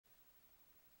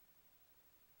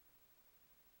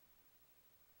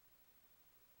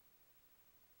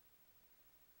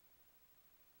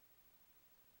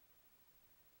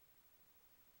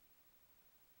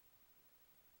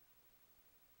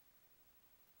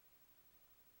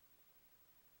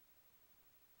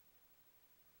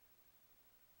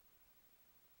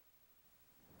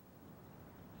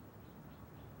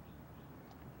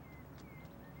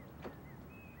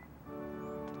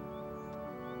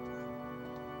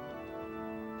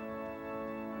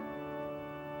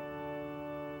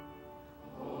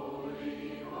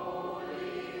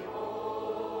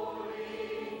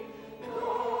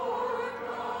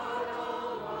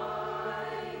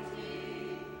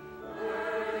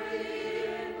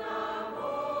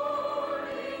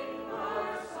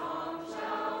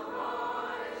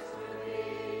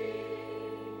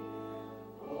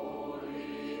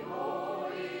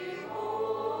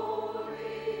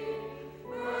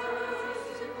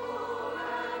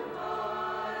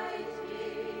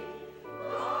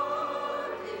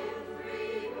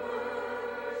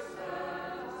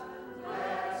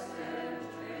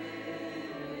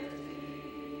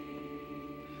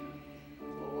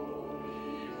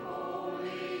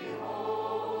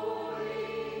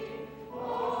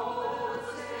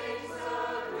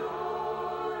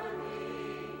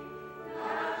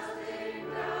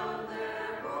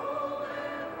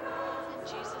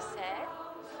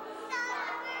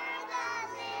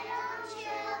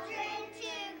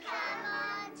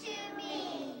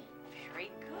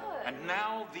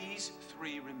now these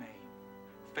three remain: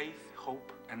 faith,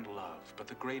 hope, and love. But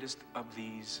the greatest of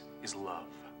these is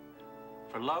love.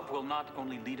 For love will not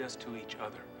only lead us to each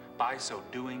other, by so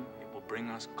doing, it will bring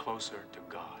us closer to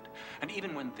God. And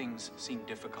even when things seem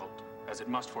difficult, as it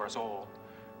must for us all,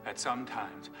 at some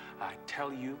times, I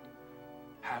tell you,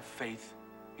 have faith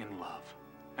in love.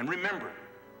 And remember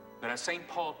that as St.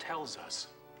 Paul tells us,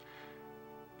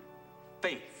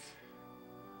 faith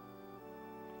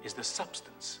is the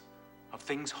substance of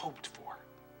things hoped for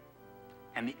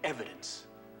and the evidence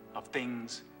of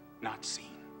things not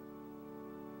seen.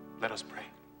 Let us pray.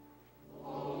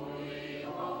 Holy,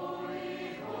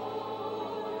 holy,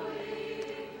 holy,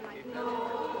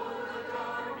 Lord of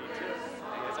darkness.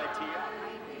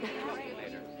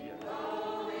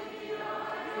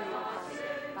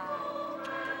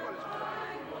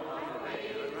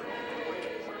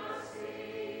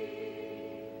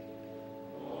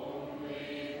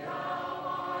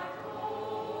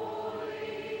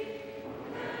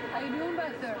 How you doing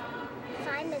back there?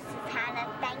 Fine, Mrs. Hannah,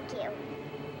 thank you.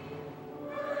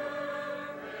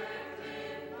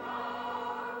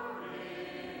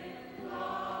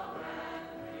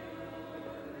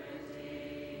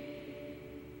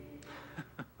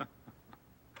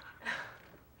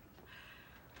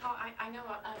 Oh, I know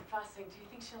I'm fussing. Do you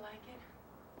think she'll like it?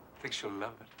 I think she'll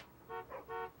love it.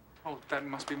 Oh, that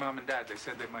must be Mom and Dad. They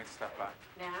said they might stop by.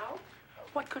 Now?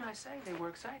 What could I say? They were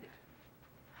excited.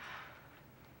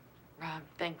 Rob,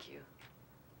 thank you.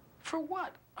 For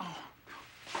what? Oh,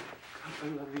 I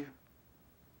love you.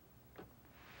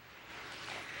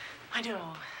 I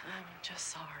know. I'm just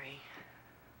sorry.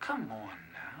 Come on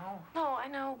now. No, I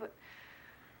know, but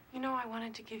you know, I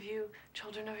wanted to give you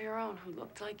children of your own who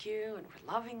looked like you and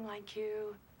were loving like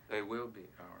you. They will be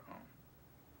our own.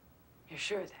 You're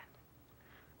sure then?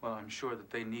 Well, I'm sure that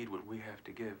they need what we have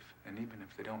to give. And even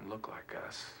if they don't look like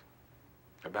us,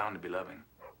 they're bound to be loving.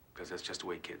 Because that's just the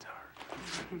way kids are.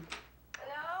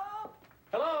 Hello?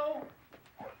 Hello?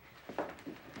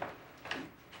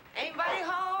 Anybody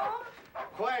home?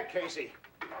 Quiet, Casey.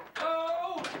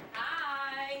 Oh!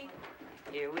 Hi.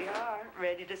 Here we are,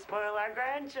 ready to spoil our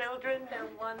grandchildren. They're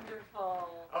wonderful.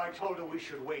 I told her we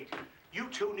should wait. You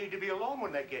two need to be alone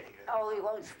when they get here. Oh, we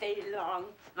won't stay long.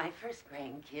 My first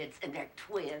grandkids, and they're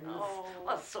twins. Oh.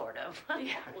 Well, sort of.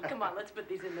 Yeah, well, come on, let's put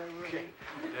these in their room. Okay.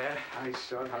 Dad, hi,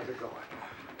 son. How's it going?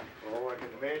 Oh, I can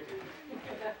imagine.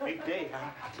 Big day,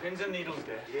 huh? Pins and needles,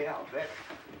 Dad. Yeah, I'll bet.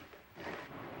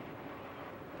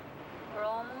 We're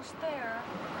almost there.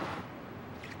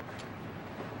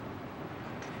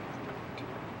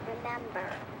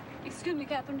 Remember. Excuse me,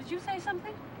 Catherine, did you say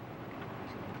something?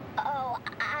 Oh,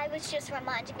 I was just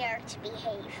reminding Eric to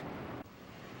behave.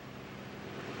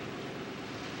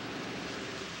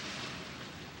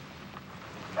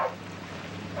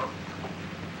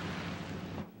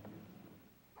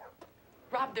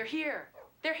 Rob, they're here.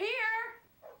 They're here.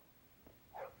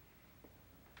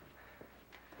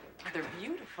 Oh, they're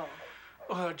beautiful.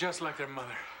 Oh, they're just like their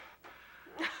mother.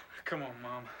 Come on,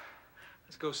 Mom.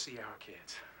 Let's go see our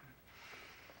kids.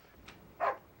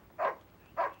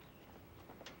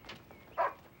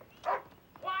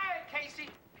 Quiet, Casey!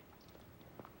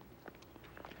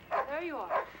 There you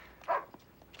are.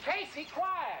 Casey,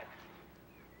 quiet!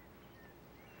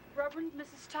 Reverend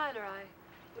Mrs. Tyler, I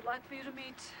would like for you to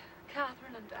meet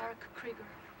Catherine and Eric Krieger.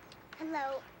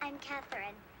 Hello, I'm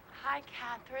Catherine. Hi,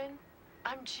 Catherine.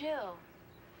 I'm Jill.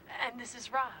 And this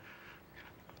is Rob.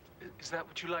 Is that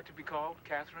what you like to be called,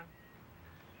 Catherine?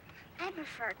 I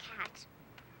prefer Cat.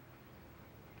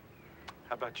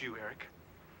 How about you, Eric?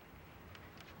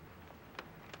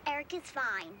 Eric is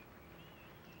fine.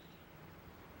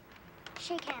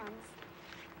 Shake hands.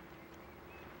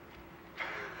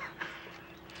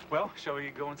 Well, shall we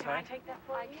go Can I inside? take that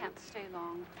for I you? can't stay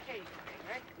long. Hey,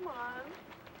 Eric, come on.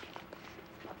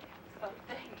 Oh,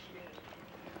 thank you.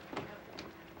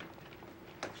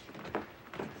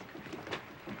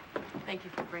 Thank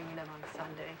you for bringing them on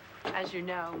Sunday. As you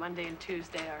know, Monday and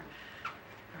Tuesday are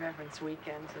Reverend's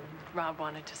weekends, and Rob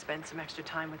wanted to spend some extra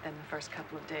time with them the first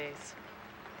couple of days.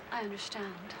 I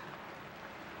understand.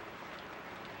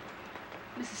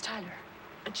 Mrs. Tyler.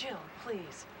 Jill,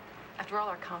 please. After all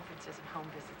our conferences and home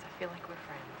visits, I feel like we're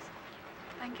friends.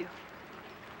 Thank you.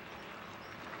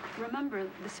 Remember,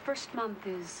 this first month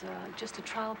is just a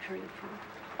trial period for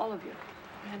all of you.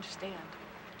 I understand.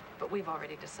 But we've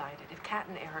already decided. If Kat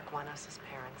and Eric want us as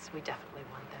parents, we definitely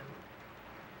want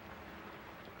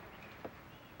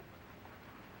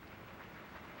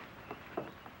them.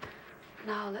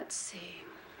 Now, let's see.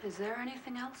 Is there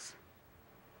anything else?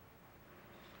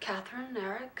 Catherine,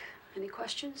 Eric, any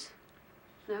questions?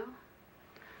 No?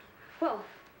 Well,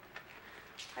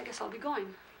 I guess I'll be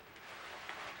going.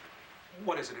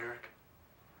 What is it, Eric?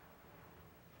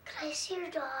 Can I see your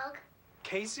dog?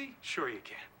 Casey? Sure you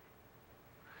can.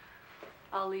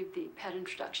 I'll leave the pet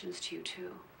introductions to you,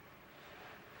 too.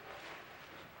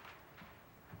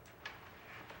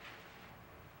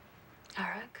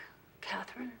 Eric,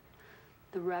 Catherine,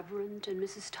 the Reverend and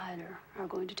Mrs. Tyler are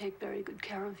going to take very good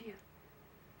care of you.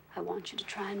 I want you to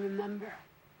try and remember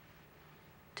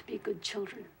to be good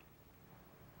children.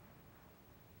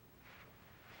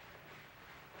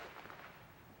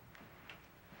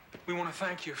 We want to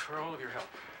thank you for all of your help.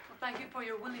 Well, thank you for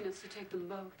your willingness to take them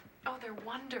both. Oh, they're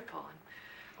wonderful. And,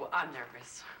 well, I'm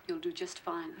nervous. You'll do just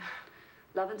fine.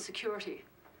 Love and security.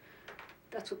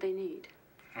 That's what they need.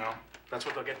 Well, that's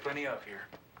what they'll get plenty of here.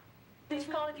 Please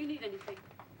call if you need anything.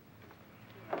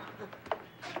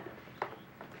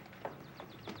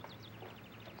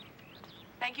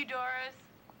 Thank you, Doris.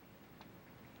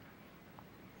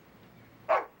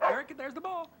 Eric, there's the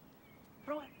ball.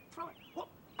 Throw it, throw it. Whoa.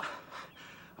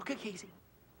 Okay, Casey.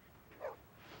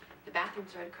 The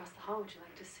bathroom's right across the hall. Would you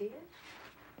like to see it?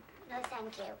 No,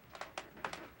 thank you.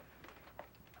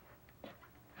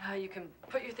 You can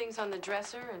put your things on the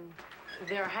dresser, and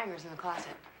there are hangers in the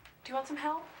closet. Do you want some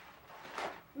help?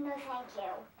 No, thank you.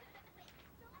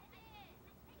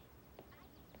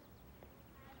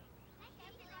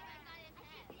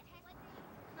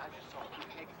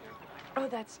 Oh,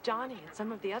 that's Johnny and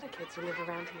some of the other kids who live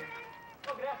around here.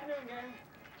 Oh, good afternoon, gang.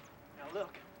 Now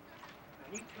look.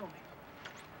 Now you tell me.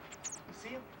 You see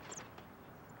him?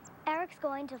 Eric's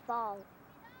going to fall.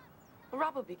 Well,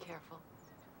 Rob will be careful.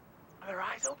 Are their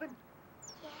eyes open?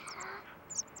 Yeah.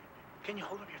 Can you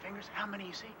hold up your fingers? How many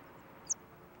you see?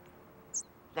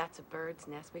 That's a bird's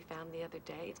nest we found the other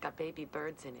day. It's got baby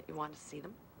birds in it. You want to see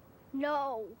them?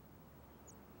 No.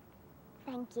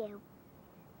 Thank you.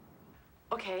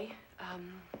 Okay.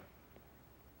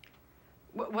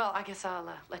 Well, I guess I'll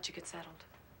let you get settled.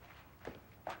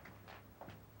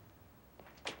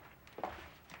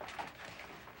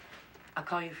 I'll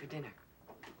call you for dinner.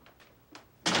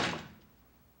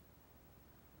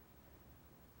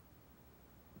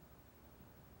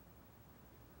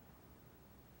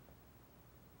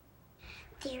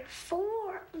 They're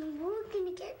 4, and we're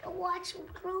gonna get to watch them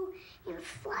grow and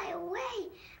fly away.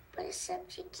 But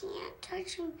except you can't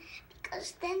touch them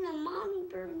because then the mommy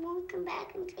bird won't come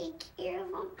back and take care of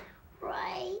them,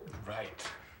 right?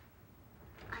 Right.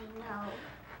 I know.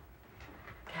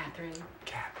 Catherine.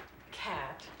 Cat.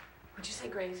 Cat. Would you say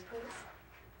grace, please?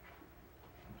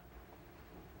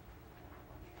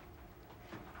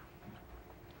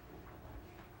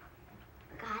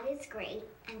 God is great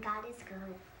and God is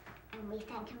good, and we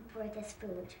thank him for this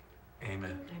food.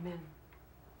 Amen. Amen.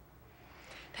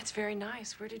 That's very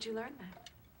nice. Where did you learn that?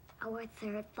 Our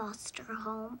 3rd foster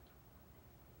home.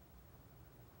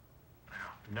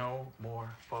 No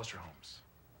more foster homes.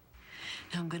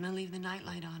 Now, I'm gonna leave the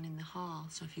nightlight on in the hall,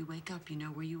 so if you wake up, you know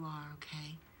where you are,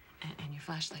 okay? And your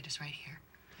flashlight is right here.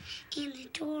 And the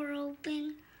door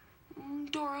open.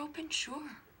 Door open?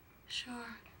 Sure.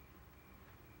 Sure.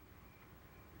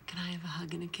 Can I have a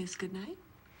hug and a kiss goodnight?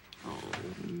 Oh,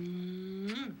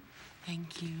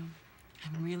 thank you.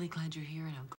 I'm really glad you're here, and I'm